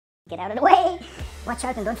Get out of the way. Watch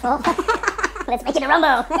out and don't fall. Let's make it a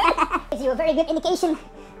rumble. Gives you a very good indication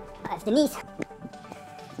of the knees.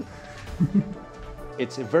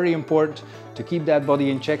 It's very important to keep that body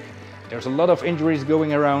in check. There's a lot of injuries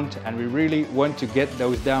going around and we really want to get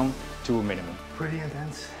those down to a minimum. Pretty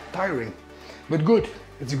intense, tiring, but good.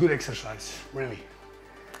 It's a good exercise, really.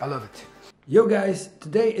 I love it. Yo guys,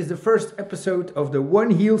 today is the first episode of the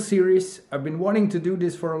OneHeal series. I've been wanting to do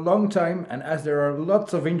this for a long time, and as there are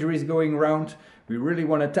lots of injuries going around, we really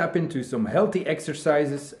want to tap into some healthy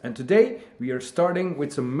exercises, and today we are starting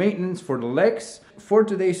with some maintenance for the legs. For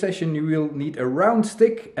today's session you will need a round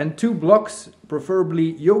stick and 2 blocks,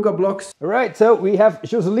 preferably yoga blocks. Alright, so we have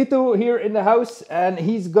Joselito here in the house and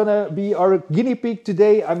he's gonna be our guinea pig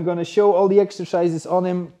today. I'm gonna show all the exercises on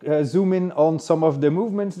him, zoom in on some of the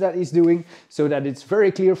movements that he's doing so that it's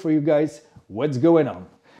very clear for you guys what's going on.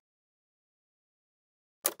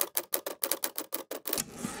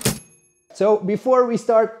 So before we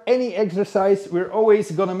start any exercise, we're always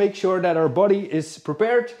gonna make sure that our body is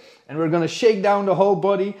prepared, and we're gonna shake down the whole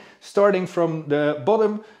body, starting from the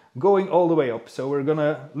bottom, going all the way up. So we're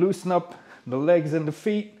gonna loosen up the legs and the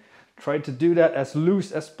feet, try to do that as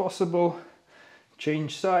loose as possible.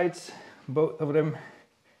 Change sides, both of them.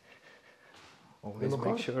 Always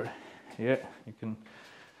make sure, yeah, you can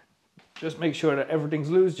just make sure that everything's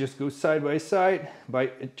loose, just go side by side. By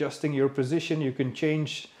adjusting your position, you can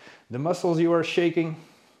change the muscles you are shaking.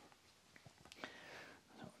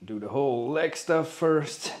 Do the whole leg stuff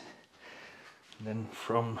first. Then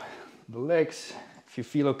from the legs, if you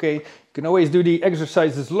feel okay, you can always do the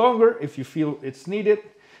exercises longer if you feel it's needed.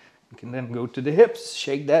 You can then go to the hips,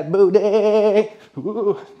 shake that booty.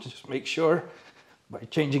 Ooh, just make sure by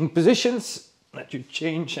changing positions that you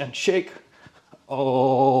change and shake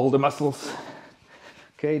all the muscles.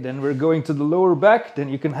 Okay, then we're going to the lower back, then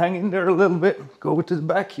you can hang in there a little bit, go to the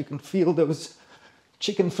back, you can feel those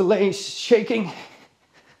chicken fillets shaking.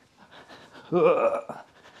 Okay,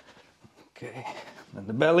 then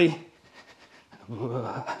the belly,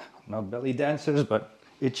 not belly dancers, but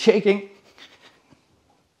it's shaking.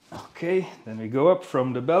 Okay, then we go up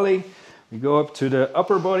from the belly, we go up to the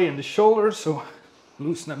upper body and the shoulders, so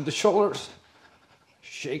loosen up the shoulders,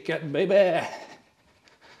 shake it, baby.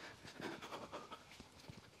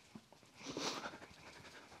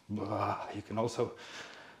 You can also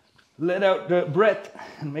let out the breath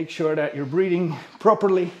and make sure that you're breathing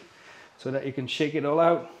properly so that you can shake it all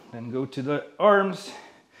out. Then go to the arms.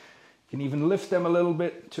 You can even lift them a little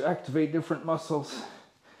bit to activate different muscles.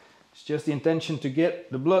 It's just the intention to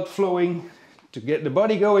get the blood flowing, to get the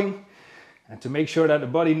body going, and to make sure that the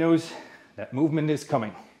body knows that movement is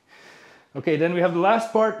coming. Okay, then we have the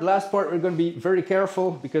last part. Last part we're going to be very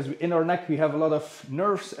careful because in our neck we have a lot of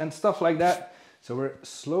nerves and stuff like that. So we're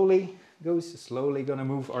slowly gonna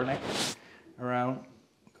move our neck around,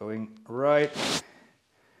 going right,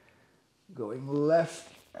 going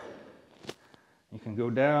left. You can go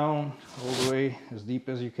down all the way as deep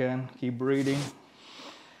as you can, keep breathing.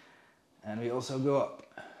 And we also go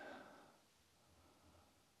up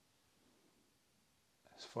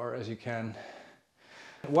as far as you can.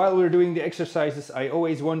 While we're doing the exercises, I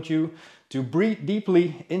always want you to breathe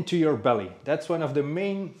deeply into your belly. That's one of the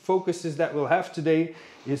main focuses that we'll have today,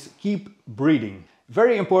 is keep breathing.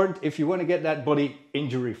 Very important if you want to get that body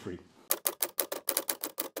injury free.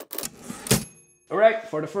 All right,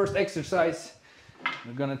 for the first exercise,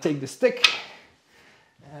 we're gonna take the stick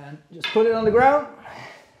and just put it on the ground.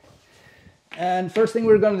 And first thing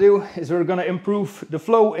we're gonna do is we're gonna improve the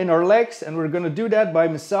flow in our legs, and we're gonna do that by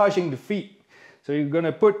massaging the feet. So you're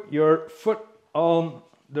gonna put your foot on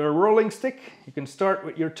the rolling stick. You can start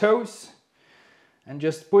with your toes and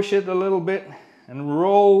just push it a little bit and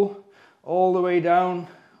roll all the way down,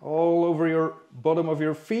 all over your bottom of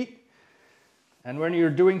your feet. And when you're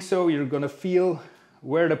doing so, you're gonna feel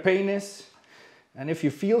where the pain is. And if you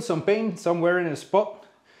feel some pain somewhere in a spot,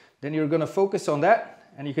 then you're gonna focus on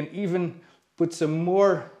that. And you can even put some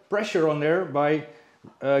more pressure on there by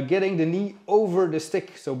getting the knee over the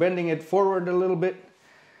stick. So bending it forward a little bit.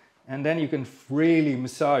 And then you can really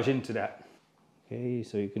massage into that. Okay,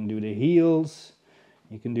 so you can do the heels,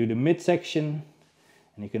 you can do the midsection,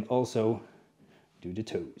 and you can also do the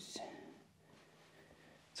toes.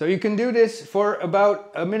 So you can do this for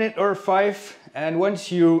about a minute or 5, and once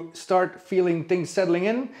you start feeling things settling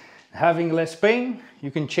in, having less pain,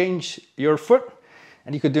 you can change your foot,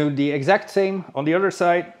 and you could do the exact same on the other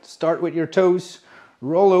side. Start with your toes,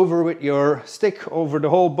 roll over with your stick over the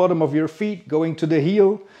whole bottom of your feet, going to the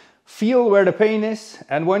heel. Feel where the pain is,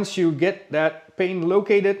 and once you get that pain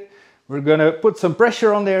located, We're gonna put some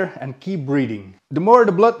pressure on there and keep breathing. The more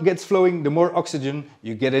the blood gets flowing, the more oxygen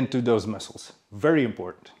you get into those muscles. Very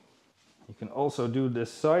important. You can also do the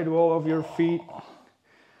side wall of your feet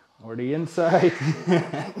or the inside.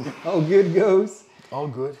 All good, Goze. All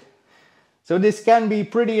good. So this can be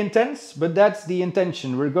pretty intense, but that's the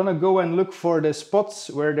intention. We're gonna go and look for the spots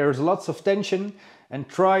where there's lots of tension and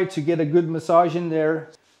try to get a good massage in there.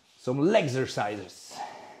 Some leg exercises.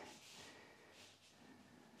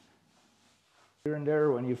 Here and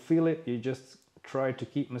there, when you feel it, you just try to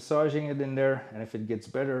keep massaging it in there, and if it gets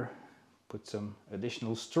better, put some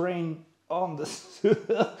additional strain on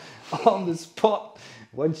the, on the spot.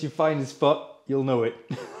 Once you find the spot, you'll know it.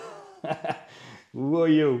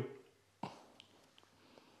 Whoa-yo.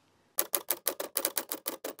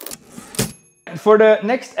 For the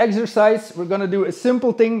next exercise, we're gonna do a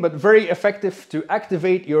simple thing, but very effective to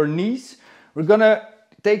activate your knees. We're gonna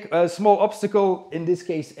take a small obstacle, in this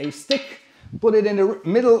case a stick, put it in the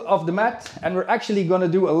middle of the mat, and we're actually gonna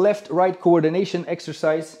do a left-right coordination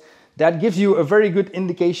exercise that gives you a very good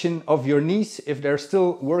indication of your knees, if they're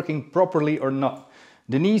still working properly or not.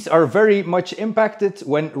 The knees are very much impacted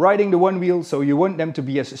when riding the one wheel, so you want them to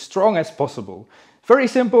be as strong as possible. Very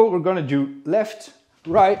simple, we're gonna do left,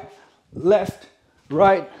 right, left,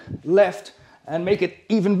 right, left, and make it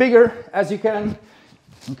even bigger as you can.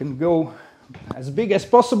 You can go as big as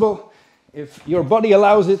possible if your body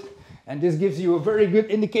allows it, and this gives you a very good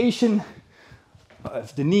indication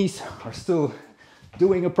if the knees are still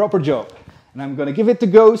doing a proper job. And I'm gonna give it to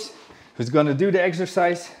Goze, who's gonna do the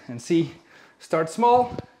exercise and see. Start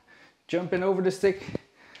small, jump in over the stick,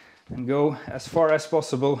 and go as far as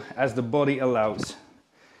possible as the body allows.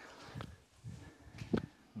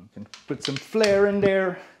 You can put some flair in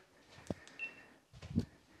there.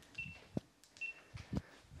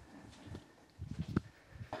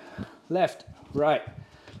 Left, right,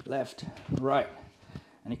 left, right.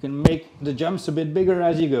 And you can make the jumps a bit bigger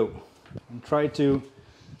as you go. And try to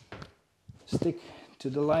stick to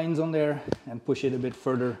the lines on there and push it a bit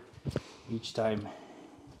further each time.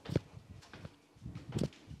 It's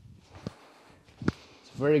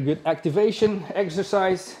a very good activation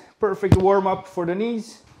exercise, perfect warm-up for the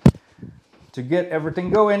knees, to get everything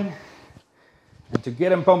going and to get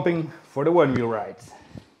them pumping for the one-wheel ride.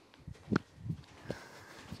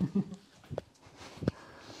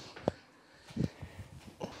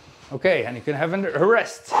 Okay, and you can have a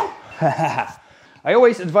rest. I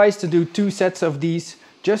always advise to do 2 sets of these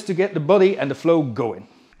just to get the body and the flow going.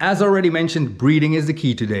 As already mentioned, breathing is the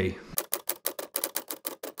key today.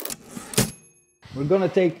 We're gonna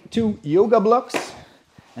take 2 yoga blocks,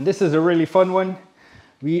 and this is a really fun one.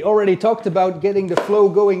 We already talked about getting the flow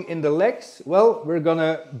going in the legs. Well, we're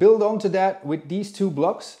gonna build onto that with these 2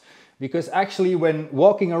 blocks, because actually when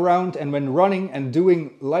walking around and when running and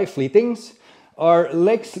doing lively things, our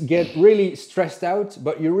legs get really stressed out,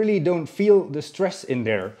 but you really don't feel the stress in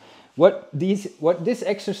there. What this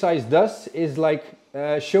exercise does is like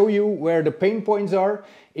show you where the pain points are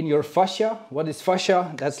in your fascia. What is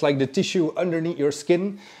fascia? That's like the tissue underneath your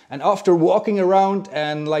skin. And after walking around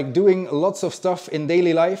and like doing lots of stuff in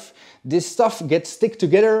daily life, this stuff gets stick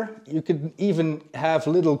together. You could even have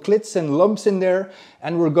little clits and lumps in there.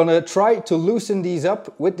 And we're gonna try to loosen these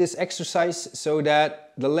up with this exercise so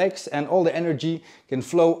that the legs and all the energy can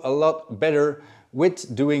flow a lot better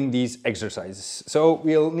with doing these exercises. So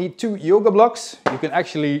we'll need 2 yoga blocks. You can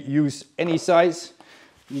actually use any size.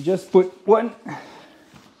 You just put one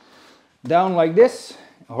down like this,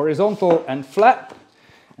 horizontal and flat.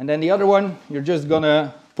 And then the other one, you're just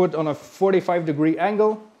gonna put on a 45-degree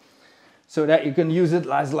angle so that you can use it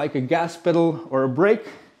as like a gas pedal or a brake.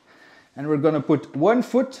 And we're gonna put 1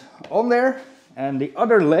 foot on there and the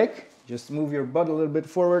other leg, just move your butt a little bit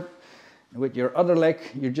forward. With your other leg,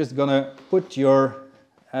 you're just gonna put your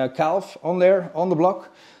calf on there, on the block,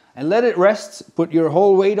 and let it rest. Put your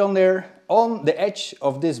whole weight on there, on the edge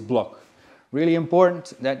of this block. Really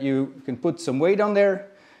important that you can put some weight on there.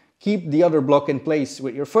 Keep the other block in place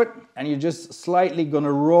with your foot, and you're just slightly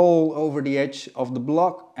gonna roll over the edge of the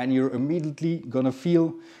block, and you're immediately gonna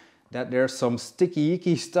feel that there's some sticky,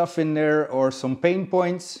 icky stuff in there or some pain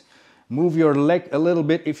points. Move your leg a little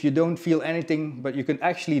bit if you don't feel anything, but you can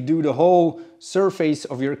actually do the whole surface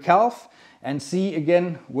of your calf and see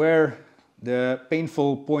again where the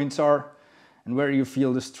painful points are and where you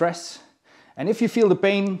feel the stress. And if you feel the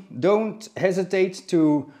pain, don't hesitate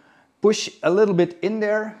to push a little bit in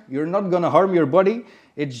there. You're not gonna harm your body.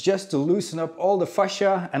 It's just to loosen up all the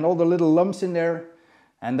fascia and all the little lumps in there.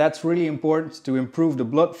 And that's really important to improve the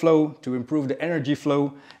blood flow, to improve the energy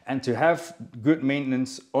flow, and to have good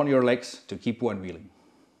maintenance on your legs to keep one-wheeling.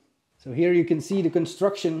 So here you can see the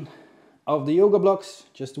construction of the yoga blocks,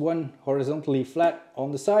 just one horizontally flat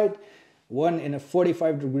on the side, one in a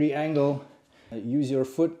 45-degree angle. Use your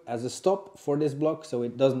foot as a stop for this block so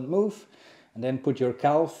it doesn't move, and then put your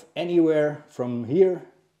calf anywhere from here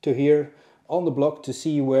to here on the block to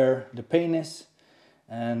see where the pain is,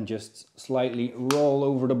 and just slightly roll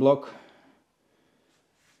over the block.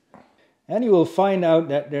 And you will find out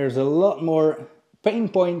that there's a lot more pain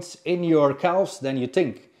points in your calves than you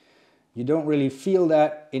think. You don't really feel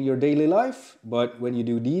that in your daily life, but when you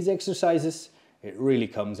do these exercises, it really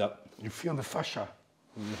comes up. You feel the fascia.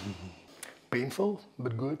 Painful,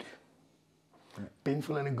 but good.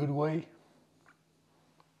 Painful in a good way.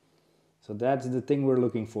 So that's the thing we're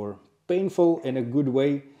looking for. Painful in a good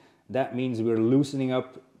way. That means we're loosening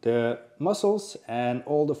up the muscles and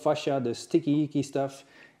all the fascia, the sticky icky stuff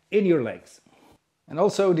in your legs. And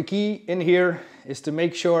also the key in here is to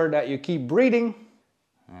make sure that you keep breathing.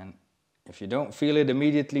 And if you don't feel it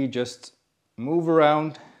immediately, just move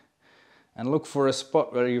around and look for a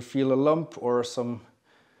spot where you feel a lump or some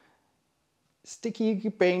sticky icky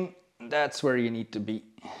pain. That's where you need to be.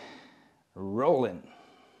 Rolling.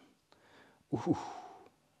 Ooh.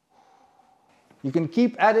 You can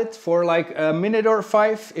keep at it for like a minute or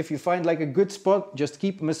 5. If you find like a good spot, just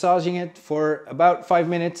keep massaging it for about 5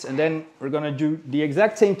 minutes, and then we're gonna do the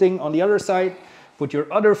exact same thing on the other side. Put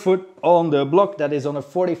your other foot on the block that is on a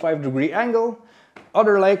 45-degree angle.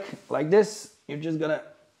 Other leg like this. You're just gonna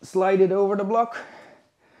slide it over the block.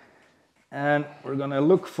 And we're gonna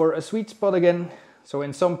look for a sweet spot again. So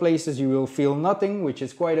in some places you will feel nothing, which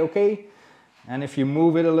is quite okay. And if you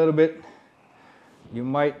move it a little bit, you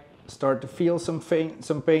might start to feel some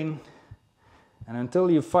pain. And until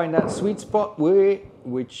you find that sweet spot,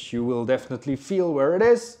 which you will definitely feel where it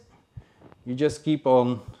is, you just keep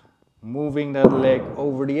on moving that leg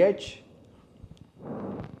over the edge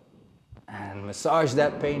and massage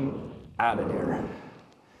that pain out of there.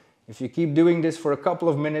 If you keep doing this for a couple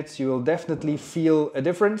of minutes, you will definitely feel a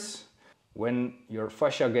difference. When your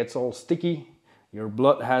fascia gets all sticky, your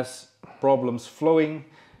blood has problems flowing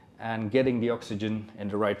and getting the oxygen in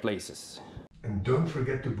the right places. And don't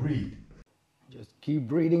forget to breathe. Just keep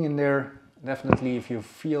breathing in there. Definitely if you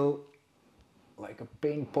feel like a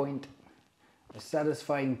pain point, a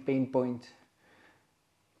satisfying pain point,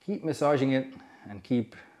 keep massaging it and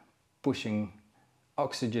keep pushing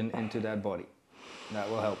oxygen into that body. That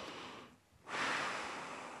will help.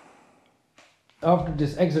 After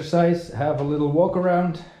this exercise, have a little walk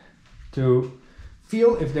around to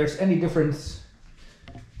feel if there's any difference.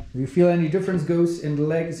 Do you feel any difference, Goze, in the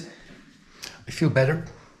legs? I feel better,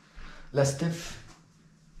 less stiff.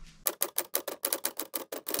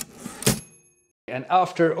 And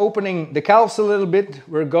after opening the calves a little bit,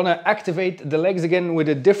 we're gonna activate the legs again with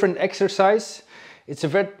a different exercise. It's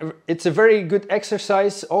a very good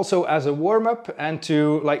exercise also as a warm-up and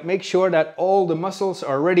to like make sure that all the muscles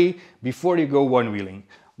are ready before you go one-wheeling.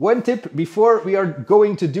 One tip before we are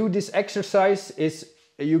going to do this exercise is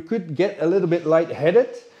you could get a little bit lightheaded.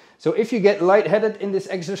 So if you get lightheaded in this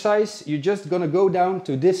exercise, you're just gonna go down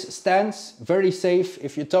to this stance, very safe.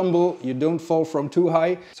 If you tumble, you don't fall from too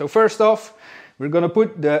high. So first off, we're gonna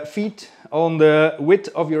put the feet on the width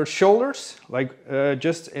of your shoulders, like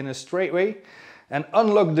just in a straight way, and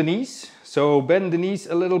unlock the knees. So bend the knees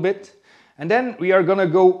a little bit. And then we are gonna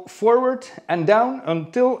go forward and down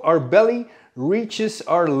until our belly reaches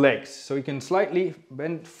our legs. So you can slightly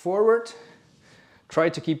bend forward. Try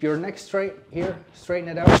to keep your neck straight here, straighten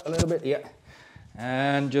it out a little bit, yeah.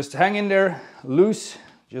 And just hang in there, loose,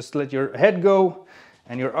 just let your head go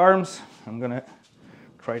and your arms. I'm gonna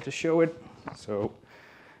try to show it. So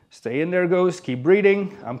stay in there, Goze, keep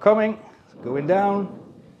breathing. I'm coming, going down.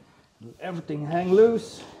 Everything hang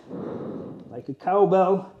loose, like a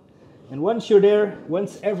cowbell. And once you're there,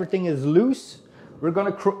 once everything is loose, we're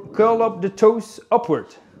gonna curl up the toes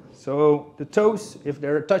upward. So the toes, if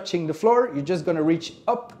they're touching the floor, you're just gonna reach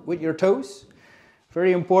up with your toes.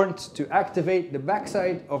 Very important to activate the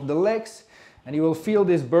backside of the legs, and you will feel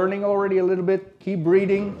this burning already a little bit. Keep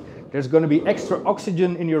breathing. There's gonna be extra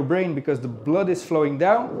oxygen in your brain because the blood is flowing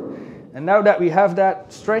down. And now that we have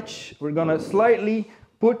that stretch, we're gonna slightly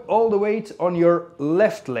put all the weight on your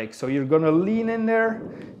left leg. So you're gonna lean in there,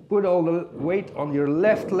 put all the weight on your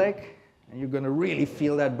left leg, and you're gonna really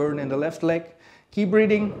feel that burn in the left leg. Keep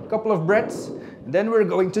breathing, a couple of breaths, and then we're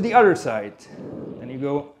going to the other side. Then you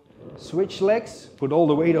go switch legs, put all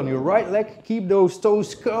the weight on your right leg, keep those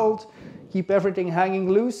toes curled, keep everything hanging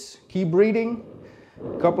loose, keep breathing,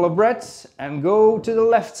 a couple of breaths, and go to the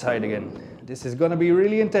left side again. This is gonna be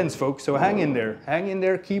really intense, folks, so hang in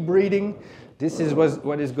there, keep breathing. This is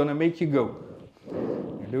what is gonna make you go.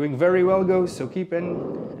 You're doing very well, Goze, so keep in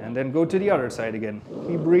and then go to the other side again.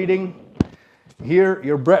 Keep breathing. Here,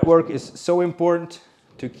 your breath work is so important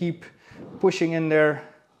to keep pushing in there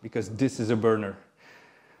because this is a burner.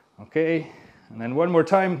 Okay, and then one more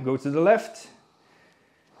time, go to the left.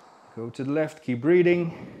 Go to the left, keep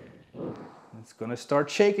breathing. It's gonna start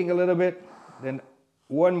shaking a little bit. Then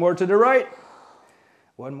one more to the right.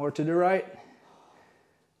 One more to the right.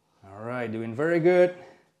 All right, doing very good.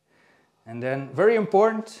 And then, very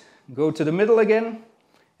important, go to the middle again.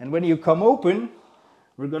 And when you come open,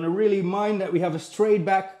 we're gonna really mind that we have a straight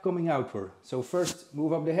back coming outward. So first,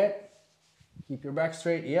 move up the head. Keep your back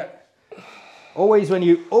straight, yeah. Always when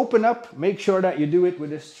you open up, make sure that you do it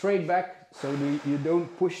with a straight back so you don't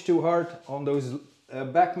push too hard on those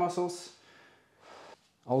back muscles.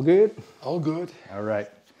 All good? All good. All right.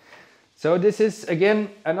 So this is,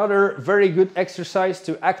 again, another very good exercise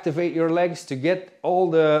to activate your legs, to get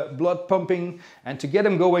all the blood pumping and to get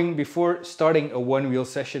them going before starting a one wheel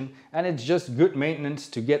session. And it's just good maintenance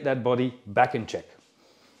to get that body back in check.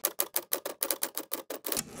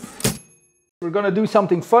 We're gonna do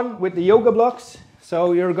something fun with the yoga blocks.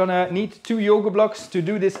 So you're gonna need 2 yoga blocks to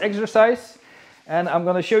do this exercise. And I'm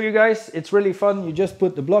gonna show you guys, it's really fun. You just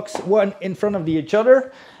put the blocks one in front of each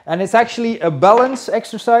other. And it's actually a balance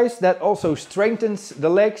exercise that also strengthens the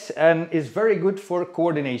legs and is very good for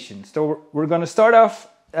coordination. So we're gonna start off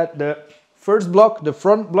at the first block, the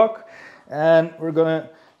front block. And we're gonna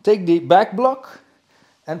take the back block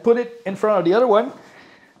and put it in front of the other one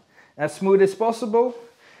as smooth as possible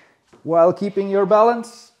while keeping your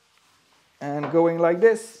balance and going like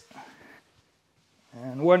this.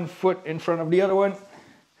 And one foot in front of the other one,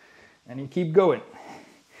 and you keep going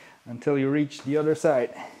until you reach the other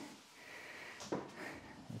side.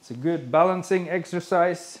 It's a good balancing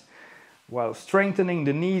exercise while strengthening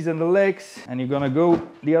the knees and the legs, and you're gonna go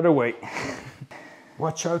the other way.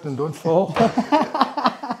 Watch out and don't fall.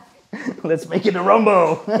 Let's make it a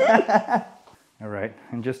rumble. All right,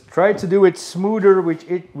 and just try to do it smoother with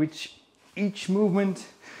each movement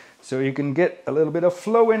so you can get a little bit of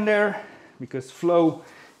flow in there, because flow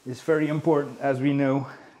is very important, as we know,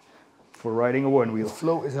 for riding a one wheel.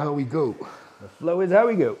 Flow is how we go. The flow is how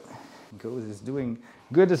we go. Goze is doing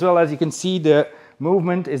good as well. As you can see, the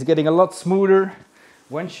movement is getting a lot smoother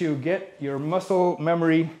once you get your muscle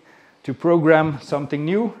memory to program something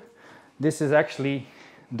new. This is actually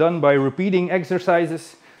done by repeating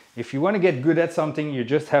exercises. If you want to get good at something, you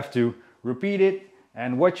just have to repeat it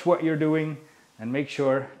and watch what you're doing and make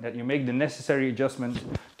sure that you make the necessary adjustments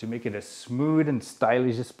to make it as smooth and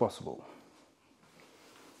stylish as possible.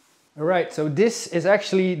 All right, so this is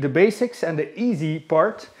actually the basics and the easy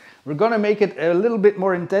part. We're gonna make it a little bit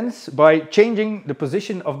more intense by changing the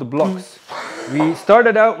position of the blocks. We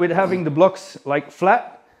started out with having the blocks like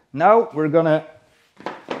flat. Now we're gonna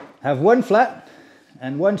have one flat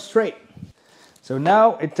and one straight. So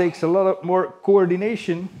now it takes a lot more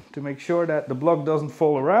coordination to make sure that the block doesn't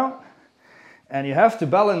fall around. And you have to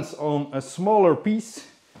balance on a smaller piece,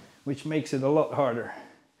 which makes it a lot harder.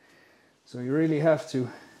 So you really have to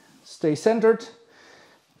stay centered.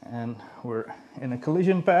 And we're in a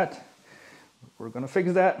collision pad. We're gonna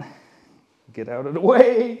fix that. Get out of the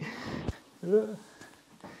way.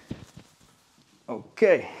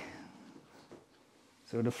 Okay.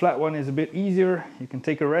 So the flat one is a bit easier. You can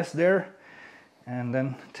take a rest there and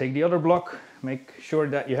then take the other block. Make sure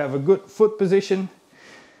that you have a good foot position,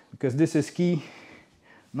 because this is key,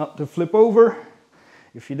 not to flip over.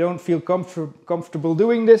 If you don't feel comfortable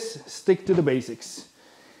doing this, stick to the basics.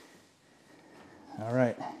 All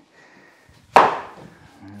right.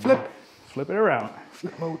 Flip it around.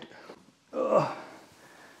 Flip mode.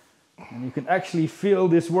 And you can actually feel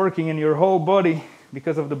this working in your whole body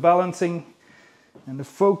because of the balancing and the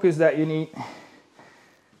focus that you need.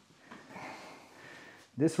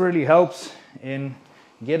 This really helps in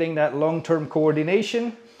getting that long-term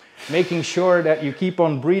coordination, making sure that you keep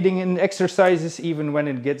on breathing in exercises even when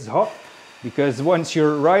it gets hot, because once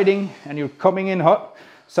you're riding and you're coming in hot,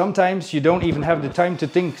 sometimes you don't even have the time to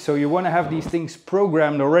think. So you want to have these things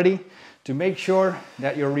programmed already to make sure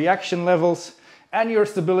that your reaction levels and your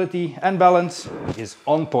stability and balance is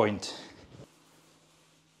on point.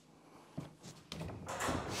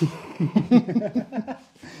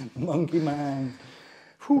 Monkey man.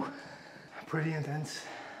 Whew. Pretty intense.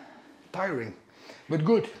 Tiring, but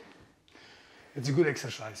good. It's a good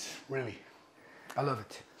exercise, really. I love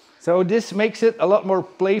it. So this makes it a lot more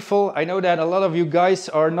playful. I know that a lot of you guys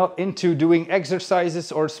are not into doing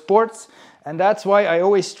exercises or sports, and that's why I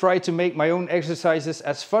always try to make my own exercises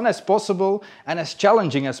as fun as possible and as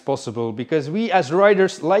challenging as possible, because we as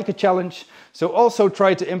riders like a challenge. So also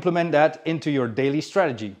try to implement that into your daily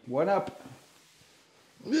strategy. One up.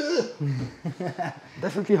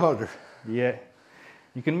 Definitely harder. Yeah.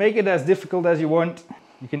 You can make it as difficult as you want.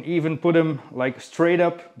 You can even put them like straight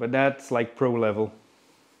up, but that's like pro level.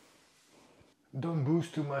 Don't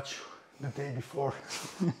boost too much the day before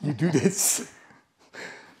you do this.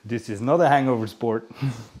 This is not a hangover sport.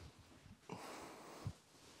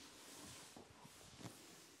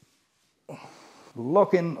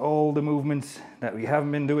 Lock in all the movements that we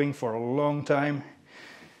haven't been doing for a long time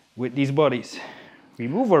with these bodies. We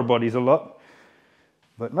move our bodies a lot,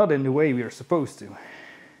 but not in the way we are supposed to.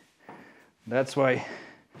 That's why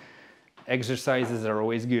exercises are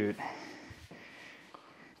always good.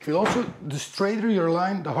 Feel also, the straighter your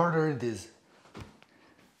line, the harder it is.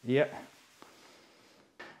 Yeah.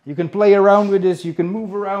 You can play around with this, you can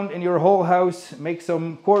move around in your whole house, make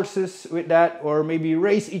some courses with that, or maybe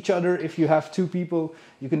race each other if you have two people.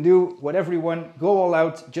 You can do whatever you want, go all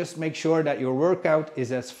out, just make sure that your workout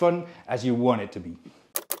is as fun as you want it to be.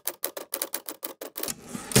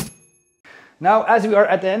 Now, as we are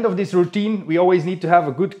at the end of this routine, we always need to have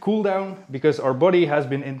a good cool down because our body has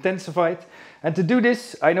been intensified. And to do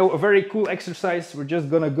this, I know a very cool exercise. We're just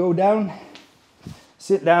gonna go down,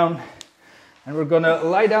 sit down, and we're gonna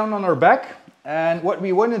lie down on our back. And what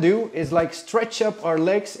we wanna do is like stretch up our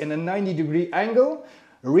legs in a 90-degree angle,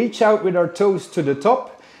 reach out with our toes to the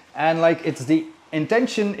top, and like the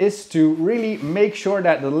intention is to really make sure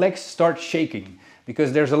that the legs start shaking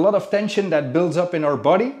because there's a lot of tension that builds up in our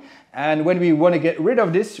body. And when we want to get rid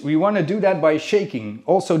of this, we want to do that by shaking.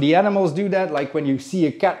 Also, the animals do that. Like when you see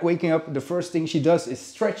a cat waking up, the first thing she does is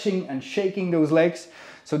stretching and shaking those legs.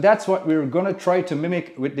 So that's what we're going to try to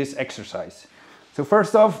mimic with this exercise. So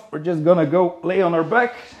first off, we're just going to go lay on our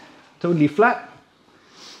back, totally flat.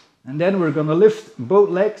 And then we're going to lift both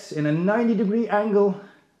legs in a 90-degree angle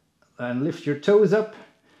and lift your toes up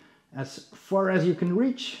as far as you can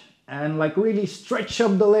reach and like really stretch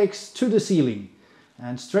up the legs to the ceiling.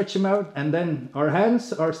 And stretch them out, and then our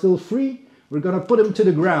hands are still free. We're gonna put them to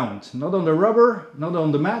the ground, not on the rubber, not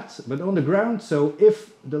on the mat, but on the ground. So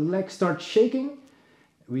if the leg starts shaking,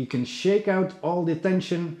 we can shake out all the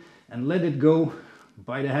tension and let it go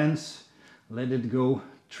by the hands, let it go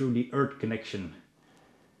through the earth connection.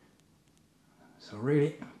 So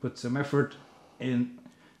really put some effort in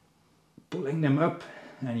pulling them up,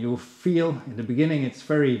 and you'll feel in the beginning it's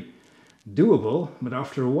very doable, but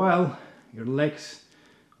after a while your legs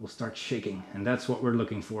will start shaking, and that's what we're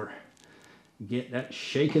looking for. Get that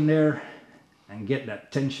shake in there and get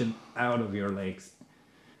that tension out of your legs.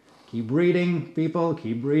 Keep breathing, people,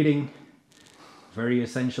 keep breathing. Very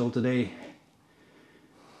essential today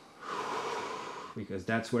because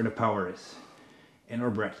that's where the power is, in our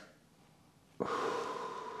breath.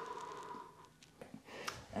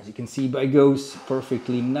 As you can see by Goze,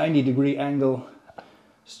 perfectly 90-degree angle,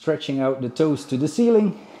 stretching out the toes to the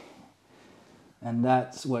ceiling. And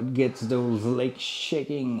that's what gets those legs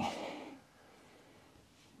shaking.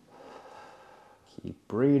 Keep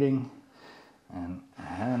breathing and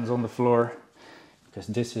hands on the floor because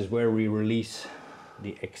this is where we release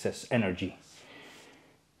the excess energy.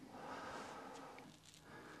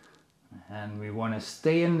 And we want to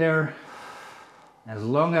stay in there as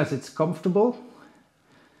long as it's comfortable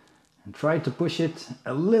and try to push it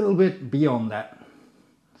a little bit beyond that.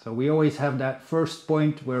 So we always have that first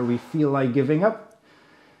point where we feel like giving up,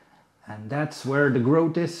 and that's where the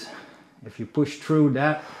growth is. If you push through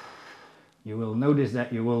that, you will notice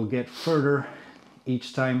that you will get further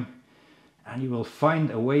each time, and you will find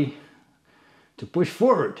a way to push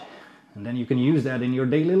forward. And then you can use that in your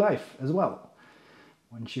daily life as well.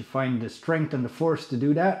 Once you find the strength and the force to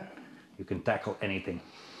do that, you can tackle anything.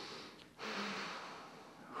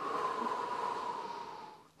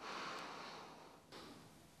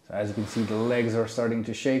 As you can see, the legs are starting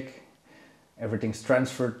to shake. Everything's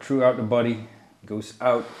transferred throughout the body, goes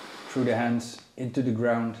out through the hands into the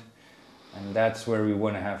ground, and that's where we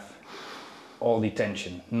want to have all the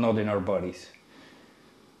tension, not in our bodies.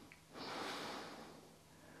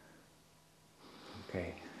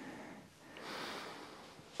 Okay.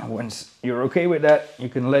 And once you're okay with that, you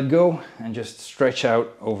can let go and just stretch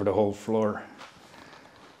out over the whole floor.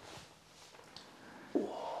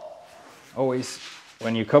 Always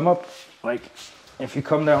when you come up, like if you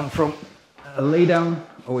come down from a lay down,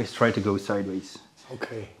 always try to go sideways.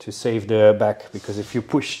 Okay. To save the back, because if you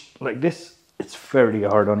push like this, it's very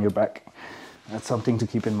hard on your back. That's something to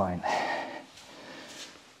keep in mind.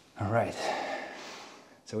 All right.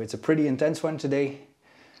 So it's a pretty intense one today.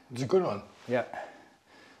 It's a good one. Yeah.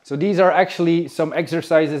 So these are actually some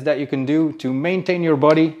exercises that you can do to maintain your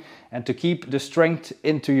body and to keep the strength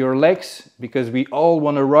into your legs, because we all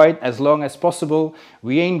want to ride as long as possible.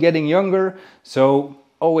 We ain't getting younger, so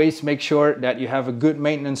always make sure that you have a good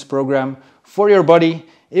maintenance program for your body.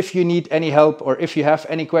 If you need any help or if you have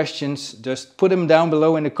any questions, just put them down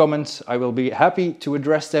below in the comments. I will be happy to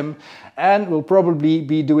address them, and we'll probably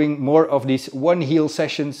be doing more of these OneHeal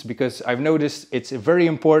sessions because I've noticed it's very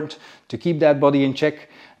important to keep that body in check.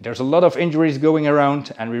 There's a lot of injuries going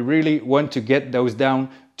around and we really want to get those down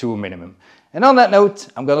to a minimum. And on that note,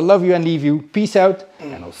 I'm gonna love you and leave you. Peace out,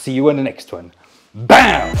 and I'll see you in the next one.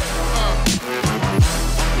 Bam!